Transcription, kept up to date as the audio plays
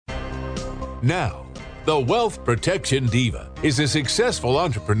Now, the Wealth Protection Diva is a successful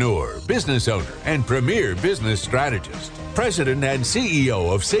entrepreneur, business owner, and premier business strategist, president and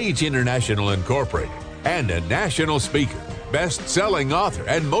CEO of Sage International Incorporated, and a national speaker, best-selling author,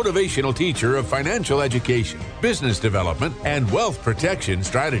 and motivational teacher of financial education, business development, and wealth protection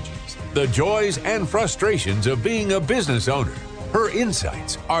strategies. The joys and frustrations of being a business owner. Her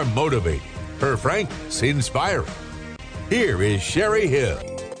insights are motivating. Her frankness inspiring. Here is Sherry Hill.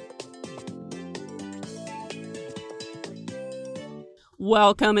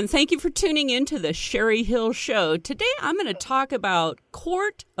 Welcome, and thank you for tuning in to the Sherry Hill Show. Today, I'm going to talk about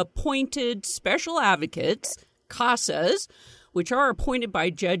court-appointed special advocates, CASAs, which are appointed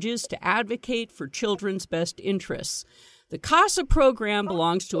by judges to advocate for children's best interests. The CASA program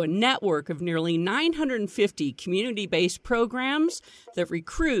belongs to a network of nearly 950 community-based programs that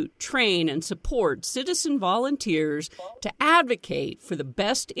recruit, train, and support citizen volunteers to advocate for the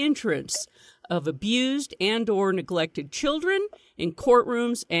best interests of abused and/or neglected children in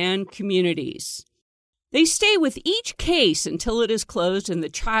courtrooms and communities. They stay with each case until it is closed and the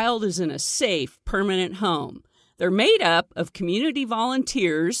child is in a safe, permanent home. They're made up of community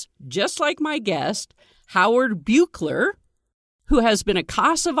volunteers, just like my guest, Howard Buechler, who has been a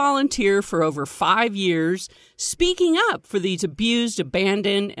CASA volunteer for over 5 years, speaking up for these abused,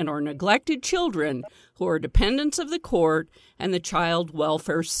 abandoned, and or neglected children who are dependents of the court and the child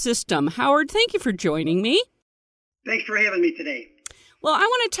welfare system. Howard, thank you for joining me. Thanks for having me today. Well, I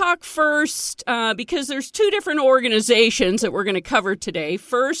want to talk first because there's two different organizations that we're going to cover today.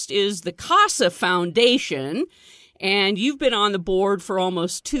 First is the CASA Foundation, and you've been on the board for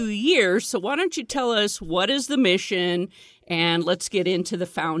almost 2 years. So why don't you tell us what is the mission, and let's get into the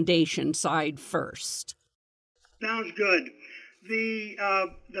foundation side first. Sounds good. The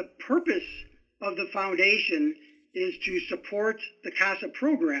purpose of the foundation is to support the CASA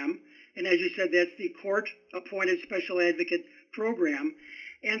program, and as you said, that's the court-appointed special advocate program,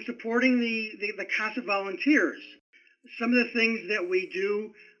 and supporting the CASA volunteers. Some of the things that we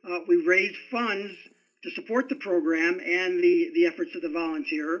do, we raise funds to support the program and the efforts of the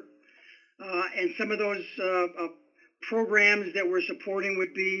volunteer, and some of those programs that we're supporting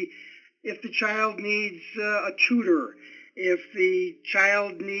would be if the child needs a tutor, if the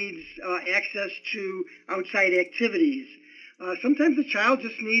child needs access to outside activities. Sometimes the child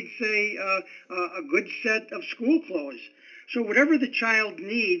just needs a good set of school clothes. So whatever the child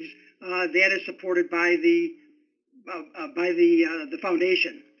needs, that is supported by the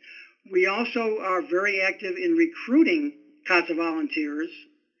foundation. We also are very active in recruiting CASA volunteers,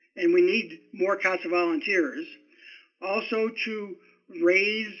 and we need more CASA volunteers. Also to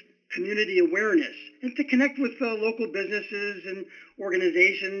raise community awareness and to connect with local businesses and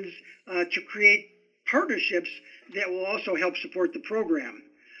organizations to create partnerships that will also help support the program.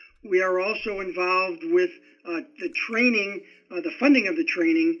 We are also involved with the training, the funding of the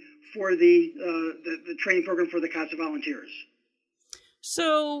training for the training program for the CASA volunteers.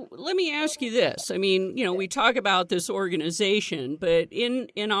 So let me ask you this. I mean, we talk about this organization, but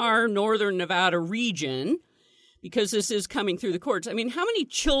in our northern Nevada region, because this is coming through the courts, I mean, how many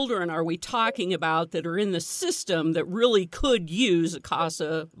children are we talking about that are in the system that really could use a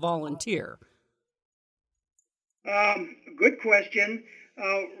CASA volunteer? Good question.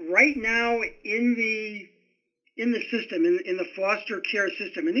 Right now in the system, in the foster care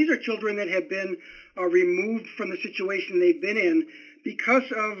system, and these are children that have been removed from the situation they've been in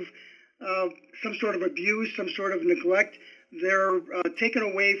because of some sort of abuse, some sort of neglect. They're taken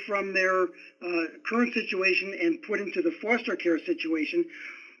away from their current situation and put into the foster care situation.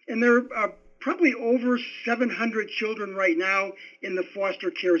 And there are probably over 700 children right now in the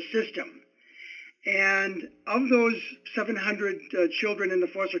foster care system. And of those 700 children in the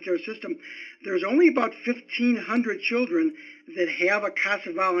foster care system, there's only about 1,500 children that have a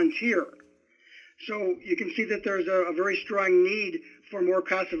CASA volunteer. So you can see that there's a very strong need for more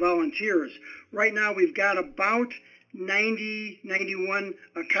CASA volunteers. Right now we've got about 91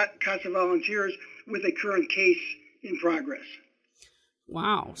 CASA volunteers with a current case in progress.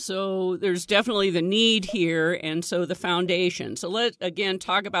 Wow. So there's definitely the need here, and so the foundation. So let's, again,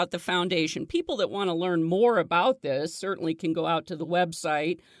 talk about the foundation. People that want to learn more about this certainly can go out to the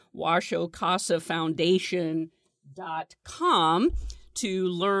website, WashouCasaFoundation.com, to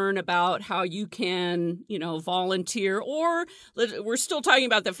learn about how you can, volunteer, or we're still talking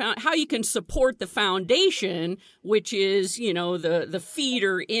about how you can support the foundation, which is, the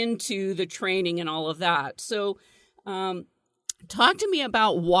feeder into the training and all of that. So talk to me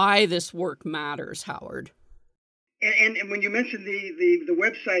about why this work matters, Howard. And when you mentioned the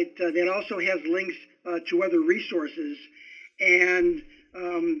website, that also has links to other resources. And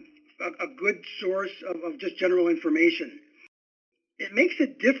a good source of just general information. It makes a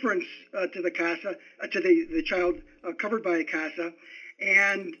difference to the CASA, to the child covered by a CASA,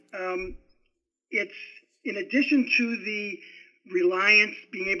 and it's in addition to the reliance,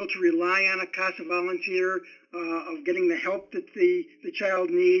 being able to rely on a CASA volunteer, of getting the help that the child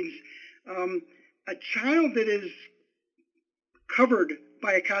needs. A child that is covered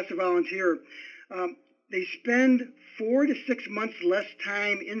by a CASA volunteer, they spend 4 to 6 months less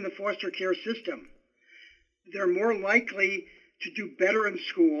time in the foster care system. They're more likely to do better in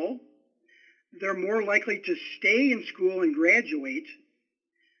school. They're more likely to stay in school and graduate.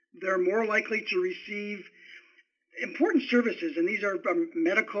 They're more likely to receive important services, and these are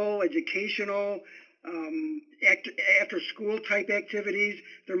medical, educational, after-school type activities.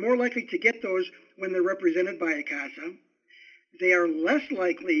 They're more likely to get those when they're represented by a CASA. They are less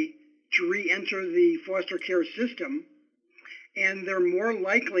likely to re-enter the foster care system, and they're more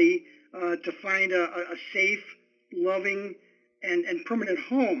likely to find a safe, loving, and permanent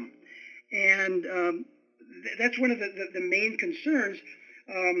home. And that's one of the main concerns,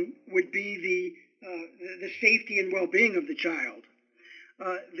 would be the safety and well-being of the child.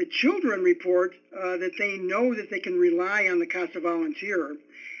 The children report that they know that they can rely on the CASA volunteer,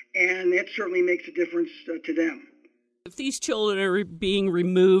 and that certainly makes a difference to them. If these children are being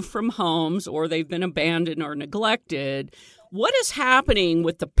removed from homes or they've been abandoned or neglected, what is happening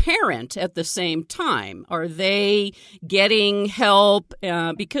with the parent at the same time? Are they getting help?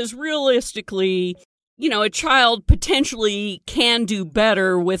 Because realistically, a child potentially can do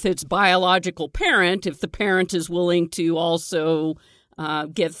better with its biological parent if the parent is willing to also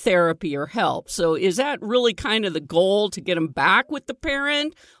get therapy or help. So is that really kind of the goal, to get them back with the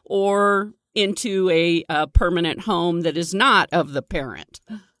parent or into a permanent home that is not of the parent?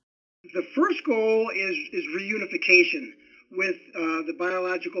 The first goal is reunification with the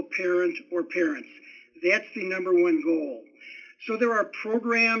biological parent or parents. That's the number one goal. So there are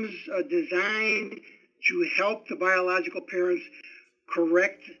programs designed to help the biological parents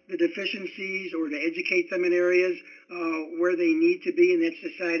correct the deficiencies or to educate them in areas where they need to be, and that's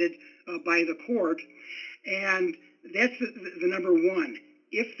decided by the court. And that's the number one.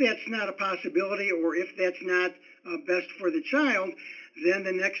 If that's not a possibility, or if that's not best for the child, then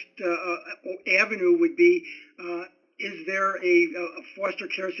the next avenue would be, is there a foster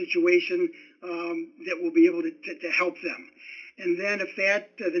care situation that will be able to help them? And then if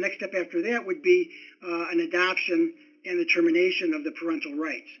that, the next step after that would be an adoption and the termination of the parental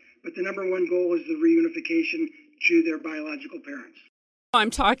rights. But the number one goal is the reunification to their biological parents. I'm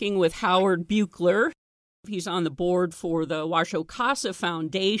talking with Howard Buechler. He's on the board for the Washoe CASA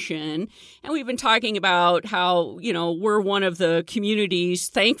Foundation, and we've been talking about how, we're one of the communities,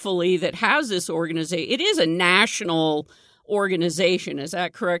 thankfully, that has this organization. It is a national organization. Is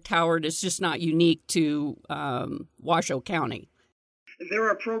that correct, Howard? It's just not unique to Washoe County. There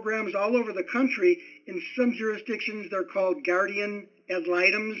are programs all over the country. In some jurisdictions, they're called guardian ad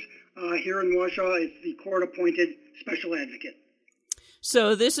litems. Here in Washoe, it's the court-appointed special advocate.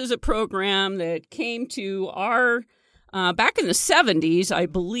 So this is a program that came to our back in the 70s, I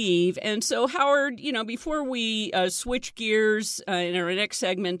believe. And so, Howard, before we switch gears in our next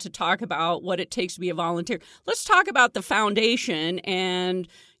segment to talk about what it takes to be a volunteer, let's talk about the foundation and,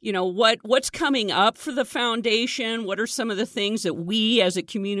 what's coming up for the foundation. What are some of the things that we as a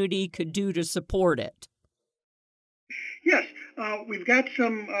community could do to support it? Yes, we've got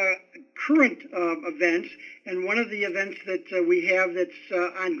some current events, and one of the events that we have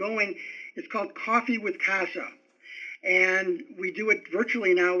that's ongoing is called Coffee with CASA. And we do it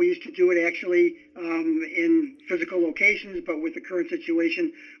virtually now. We used to do it actually in physical locations, but with the current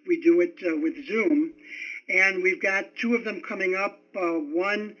situation, we do it with Zoom. And we've got two of them coming up,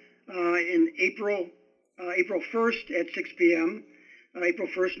 one in April 1st at 6 p.m., April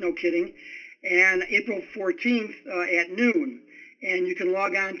 1st, no kidding, and April 14th at noon. And you can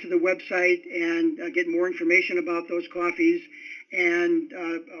log on to the website and get more information about those coffees and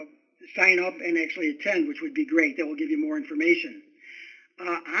sign up and actually attend, which would be great. That will give you more information.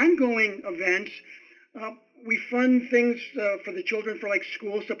 Ongoing events, we fund things for the children for like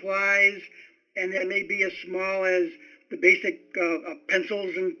school supplies, and that may be as small as the basic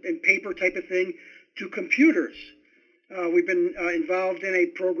pencils and paper type of thing to computers. We've been involved in a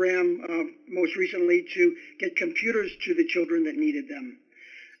program most recently to get computers to the children that needed them.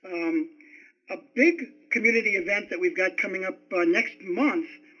 A big community event that we've got coming up next month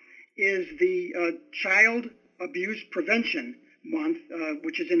is the Child Abuse Prevention Month,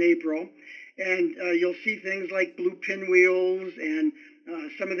 which is in April. And you'll see things like blue pinwheels, and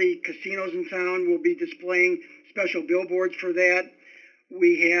some of the casinos in town will be displaying special billboards for that.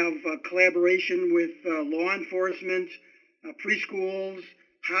 We have collaboration with law enforcement, preschools,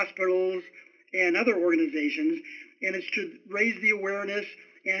 hospitals, and other organizations, and it's to raise the awareness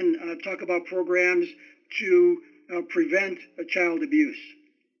and talk about programs to prevent child abuse.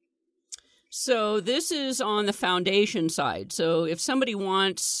 So this is on the foundation side. So if somebody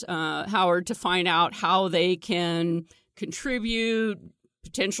wants, Howard, to find out how they can contribute,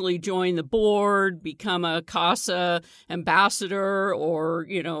 potentially join the board, become a CASA ambassador, or,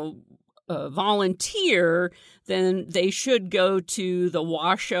 volunteer, then they should go to the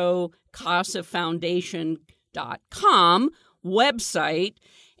Washoe CASA Foundation.com website.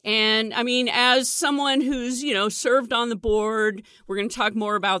 And I mean, as someone who's, served on the board, we're going to talk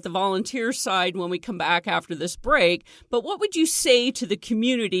more about the volunteer side when we come back after this break. But what would you say to the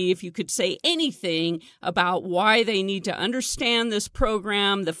community, if you could say anything about why they need to understand this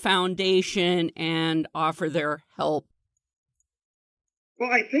program, the foundation, and offer their help?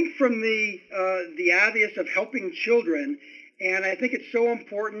 Well, I think from the obvious of helping children, and I think it's so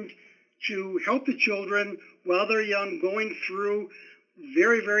important to help the children while they're young, going through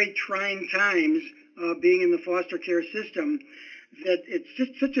very, very trying times being in the foster care system, that it's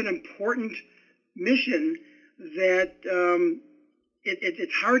just such an important mission that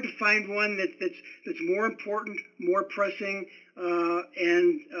it's hard to find one that's more important, more pressing,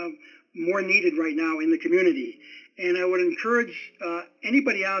 and more needed right now in the community. And I would encourage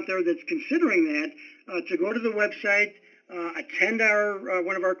anybody out there that's considering that to go to the website, attend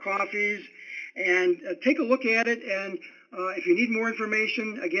one of our coffees, and take a look at it. And if you need more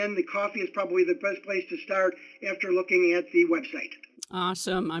information, again, the coffee is probably the best place to start after looking at the website.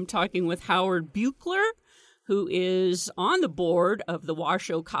 Awesome. I'm talking with Howard Buechler, who is on the board of the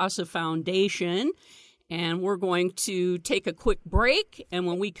Washoe CASA Foundation. And we're going to take a quick break. And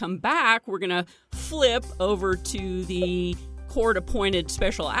when we come back, we're going to flip over to the court-appointed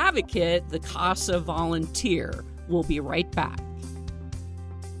special advocate, the CASA volunteer. We'll be right back.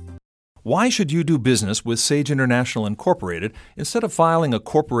 Why should you do business with Sage International Incorporated instead of filing a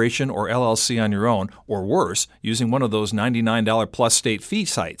corporation or LLC on your own, or worse, using one of those $99 plus state fee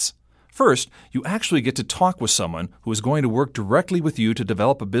sites? First, you actually get to talk with someone who is going to work directly with you to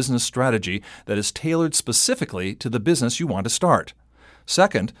develop a business strategy that is tailored specifically to the business you want to start.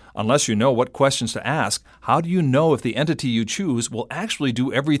 Second, unless you know what questions to ask, how do you know if the entity you choose will actually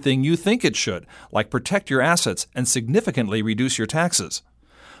do everything you think it should, like protect your assets and significantly reduce your taxes?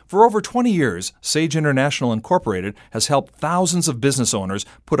 For over 20 years, Sage International Incorporated has helped thousands of business owners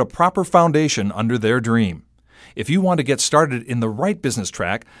put a proper foundation under their dream. If you want to get started in the right business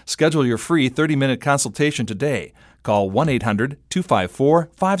track, schedule your free 30-minute consultation today. Call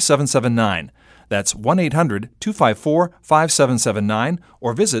 1-800-254-5779. That's 1-800-254-5779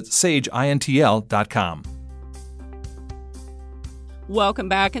 or visit sageintl.com. Welcome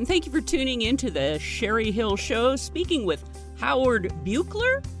back, and thank you for tuning in to the Sherry Hill Show, speaking with Howard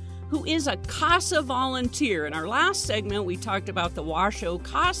Buechler, who is a CASA volunteer. In our last segment, we talked about the Washoe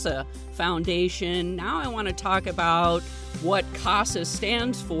CASA Foundation. Now I want to talk about what CASA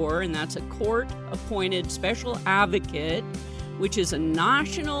stands for, and that's a court-appointed special advocate, which is a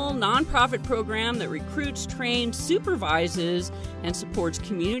national nonprofit program that recruits, trains, supervises, and supports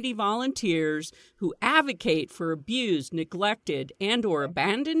community volunteers who advocate for abused, neglected, and/or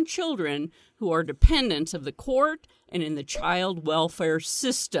abandoned children who are dependents of the court and in the child welfare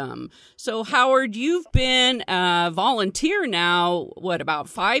system. So, Howard, you've been a volunteer now, about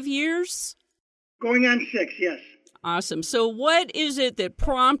 5 years? Going on 6, yes. Awesome. So what is it that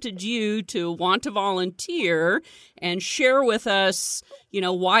prompted you to want to volunteer, and share with us,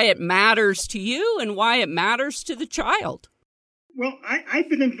 why it matters to you and why it matters to the child? Well, I've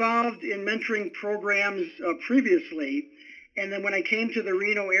been involved in mentoring programs previously, and then when I came to the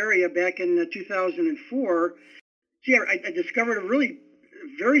Reno area back in 2004, I discovered a really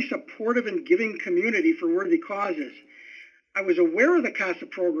very supportive and giving community for worthy causes. I was aware of the CASA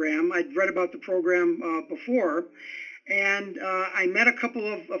program. I'd read about the program before, and I met a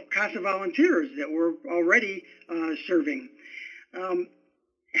couple of CASA volunteers that were already serving.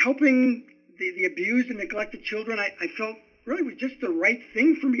 Helping the abused and neglected children, I felt really was just the right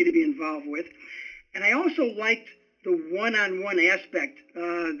thing for me to be involved with. And I also liked the one-on-one aspect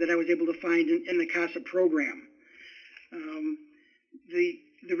that I was able to find in the CASA program.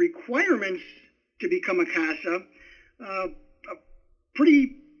 The requirements to become a CASA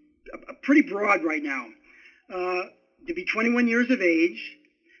pretty broad right now. To be 21 years of age,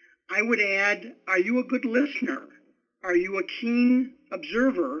 I would add, are you a good listener? Are you a keen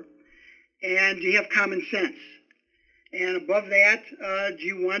observer? And do you have common sense? And above that, do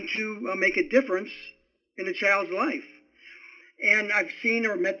you want to make a difference in a child's life? And I've seen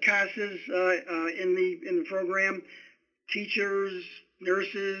or met CASAs in the program, teachers,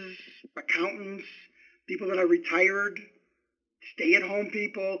 nurses, accountants, people that are retired, stay-at-home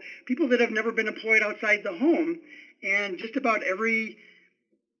people that have never been employed outside the home, and just about every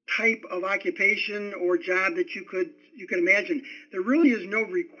type of occupation or job that you could imagine. There really is no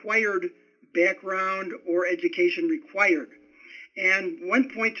required background or education required. And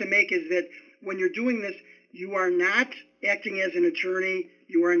one point to make is that when you're doing this, you are not acting as an attorney.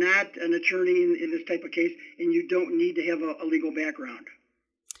 You are not an attorney in this type of case, and you don't need to have a legal background.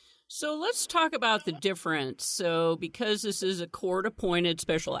 So let's talk about the difference. So because this is a court-appointed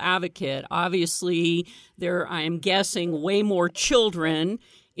special advocate, obviously there, I am guessing, way more children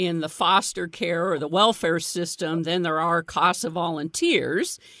in the foster care or the welfare system than there are CASA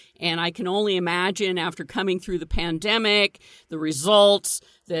volunteers. And I can only imagine after coming through the pandemic, the results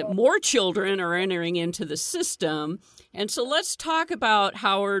that more children are entering into the system. And so let's talk about,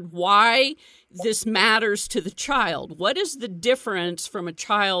 Howard, why this matters to the child. What is the difference from a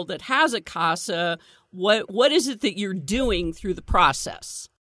child that has a CASA? What is it that you're doing through the process?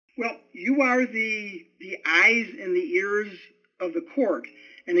 Well, you are the eyes and the ears of the court.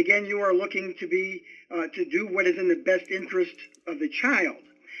 And again, you are looking to be to do what is in the best interest of the child.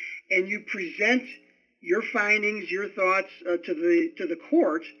 And you present your findings, your thoughts to the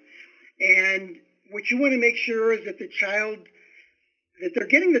court. And what you want to make sure is that the child, that they're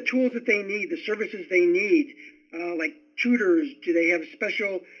getting the tools that they need, the services they need, like tutors. Do they have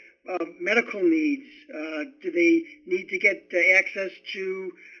special medical needs? Do they need to get access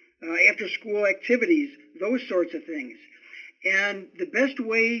to after-school activities? Those sorts of things. And the best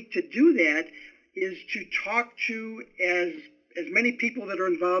way to do that is to talk to as many people that are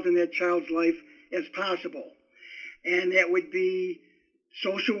involved in that child's life as possible. And that would be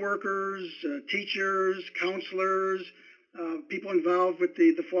social workers, teachers, counselors, people involved with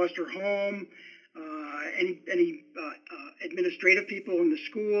the foster home, any administrative people in the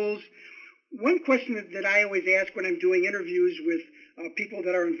schools. One question that I always ask when I'm doing interviews with people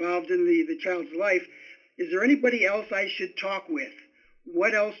that are involved in the child's life, is there anybody else I should talk with?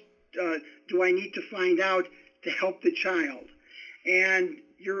 What else do I need to find out to help the child? And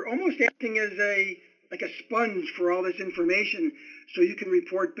you're almost acting as a sponge for all this information so you can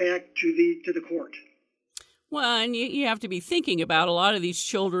report back to the court. Well, and you have to be thinking about a lot of these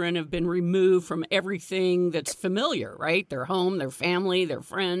children have been removed from everything that's familiar, right? Their home, their family, their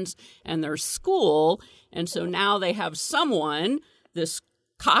friends, and their school. And so now they have someone, this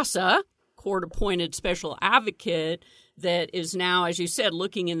CASA, court-appointed special advocate, that is now, as you said,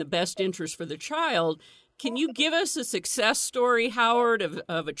 looking in the best interest for the child. Can you give us a success story, Howard,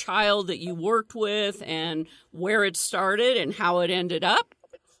 of a child that you worked with and where it started and how it ended up?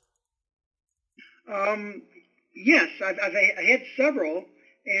 Yes, I've had several,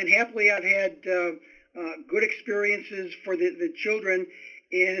 and happily I've had good experiences for the children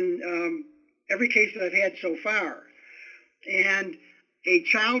in every case that I've had so far. And a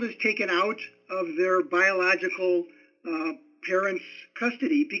child is taken out of their biological parents'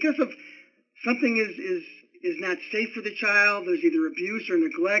 custody because of something is not safe for the child. There's either abuse or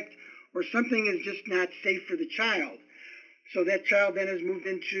neglect, or something is just not safe for the child. So that child then is moved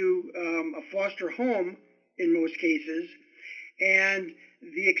into a foster home in most cases, and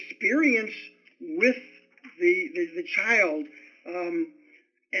the experience with the child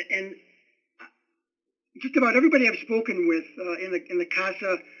and just about everybody I've spoken with in the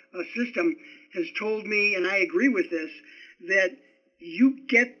CASA system has told me, and I agree with this, that you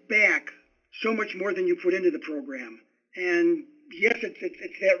get back so much more than you put into the program. And yes,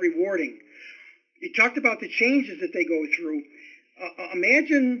 it's that rewarding. You talked about the changes that they go through.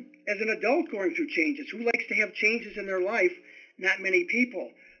 Imagine as an adult going through changes. Who likes to have changes in their life? Not many people.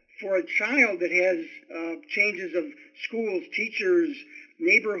 For a child that has changes of schools, teachers,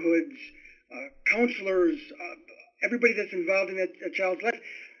 neighborhoods, counselors, everybody that's involved in that child's life,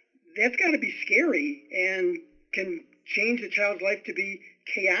 that's got to be scary and can change the child's life to be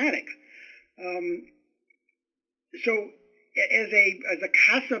chaotic. So as a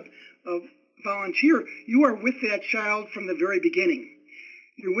CASA volunteer, you are with that child from the very beginning.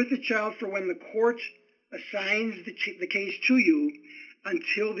 You're with the child for when the court assigns the case to you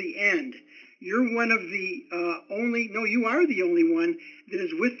until the end. You're one of the you are the only one that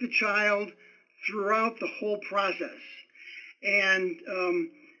is with the child throughout the whole process. And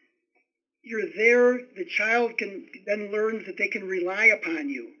you're there, the child then learns that they can rely upon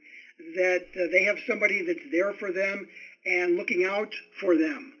you, that they have somebody that's there for them and looking out for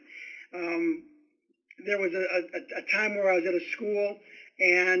them. There was a time where I was at a school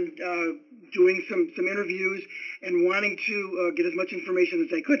and doing some interviews and wanting to get as much information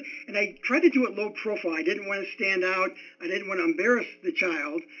as I could. And I tried to do it low profile. I didn't want to stand out. I didn't want to embarrass the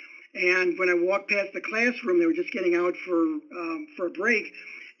child. And when I walked past the classroom, they were just getting out for a break,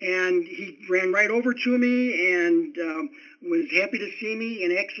 and he ran right over to me and was happy to see me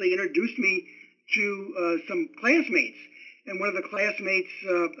and actually introduced me to some classmates. And one of the classmates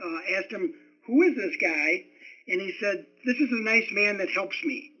asked him, "Who is this guy?" And he said, "This is a nice man that helps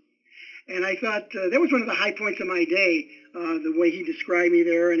me." And I thought that was one of the high points of my day, the way he described me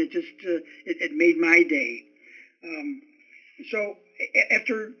there, and it just it made my day. So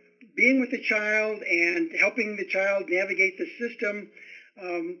after being with the child and helping the child navigate the system,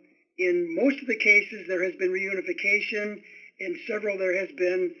 in most of the cases there has been reunification. In several there has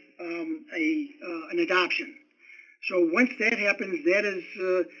been an adoption. So once that happens, that is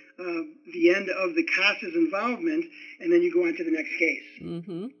the end of the CASA's involvement, and then you go on to the next case.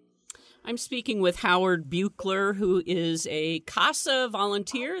 Mm-hmm. I'm speaking with Howard Buechler, who is a CASA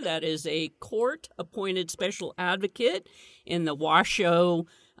volunteer, that is a court-appointed special advocate in the Washoe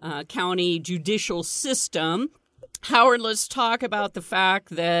County judicial system. Howard, let's talk about the fact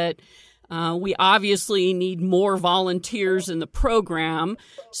that we obviously need more volunteers in the program.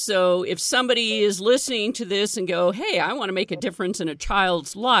 So if somebody is listening to this and go, hey, I want to make a difference in a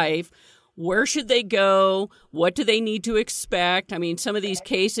child's life, where should they go? What do they need to expect? I mean, some of these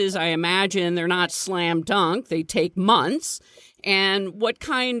cases, I imagine they're not slam dunk. They take months. And what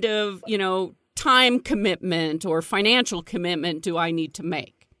kind of, time commitment or financial commitment do I need to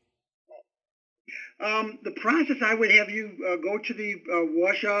make? The process, I would have you go to the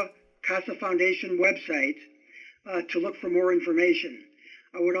Washoe CASA Foundation website to look for more information.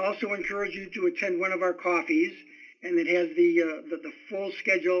 I would also encourage you to attend one of our coffees, and it has the full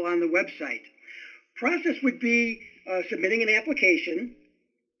schedule on the website. Process would be submitting an application,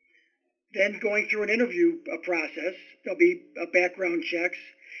 then going through an interview process. There'll be background checks,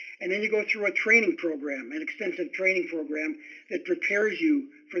 and then you go through a training program, an extensive training program that prepares you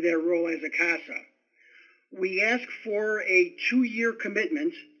for that role as a CASA. We ask for a 2-year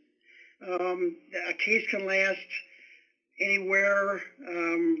commitment. A case can last anywhere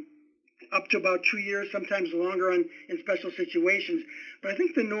up to about 2 years, sometimes longer in special situations. But I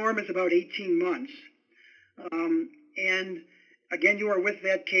think the norm is about 18 months. And again, you are with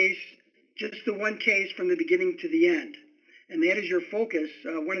that case, just the one case from the beginning to the end. And that is your focus.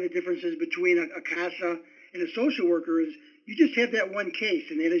 One of the differences between a CASA and a social worker is you just have that one case,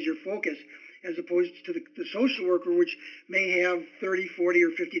 and that is your focus, as opposed to the social worker, which may have 30, 40, or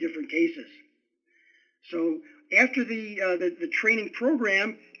 50 different cases. So after the training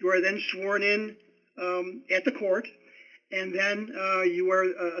program, you are then sworn in at the court, and then you are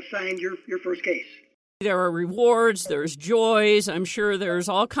assigned your first case. There are rewards, there's joys. I'm sure there's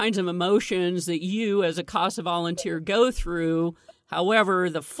all kinds of emotions that you as a CASA volunteer go through. However,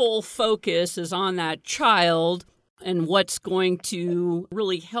 the full focus is on that child and what's going to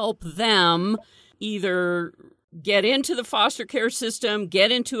really help them either get into the foster care system,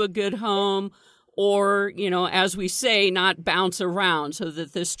 get into a good home, or, as we say, not bounce around, so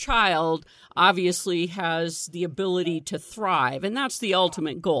that this child obviously has the ability to thrive. And that's the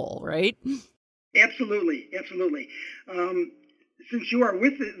ultimate goal, right? Absolutely, absolutely. Since you are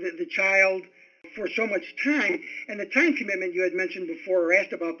with the child for so much time, and the time commitment you had mentioned before or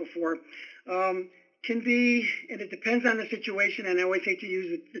asked about before, can be, and it depends on the situation, and I always hate to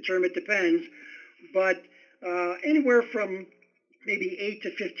use the term it depends, but anywhere from maybe 8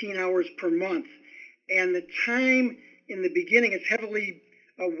 to 15 hours per month. And the time in the beginning is heavily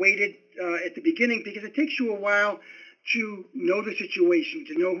weighted at the beginning because it takes you a while to know the situation,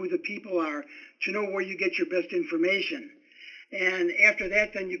 to know who the people are, to know where you get your best information. And after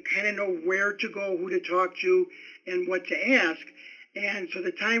that, then you kind of know where to go, who to talk to, and what to ask. And so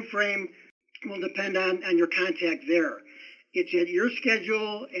the time frame will depend on your contact there. It's at your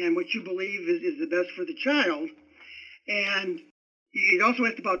schedule and what you believe is the best for the child. And it also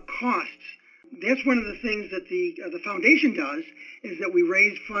asked about costs. That's one of the things that the foundation does, is that we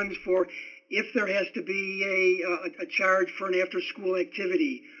raise funds for if there has to be a charge for an after-school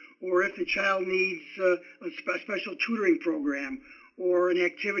activity, or if the child needs a special tutoring program or an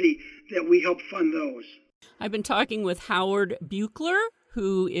activity, that we help fund those. I've been talking with Howard Buechler,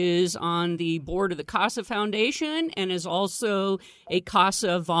 who is on the board of the CASA Foundation and is also a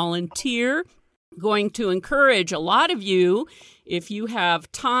CASA volunteer. Going to encourage a lot of you, if you have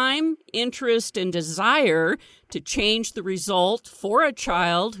time, interest, and desire to change the result for a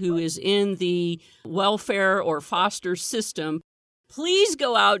child who is in the welfare or foster system, Please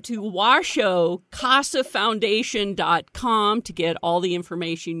go out to WashoCasaFoundation.com to get all the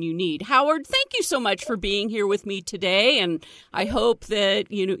information you need. Howard, thank you so much for being here with me today, and I hope that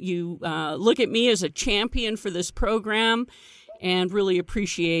you look at me as a champion for this program and really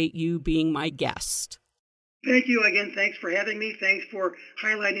appreciate you being my guest. Thank you again. Thanks for having me. Thanks for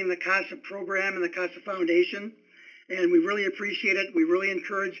highlighting the CASA program and the CASA Foundation, and we really appreciate it. We really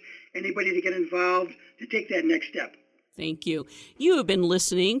encourage anybody to get involved to take that next step. Thank you. You have been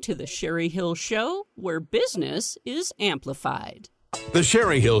listening to The Sherry Hill Show, where business is amplified. The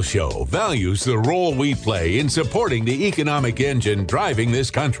Sherry Hill Show values the role we play in supporting the economic engine driving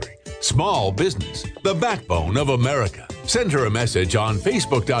this country. Small business, the backbone of America. Send her a message on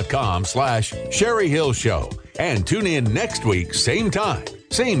Facebook.com/Sherry Hill Show and tune in next week, same time,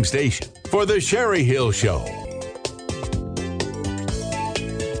 same station, for The Sherry Hill Show.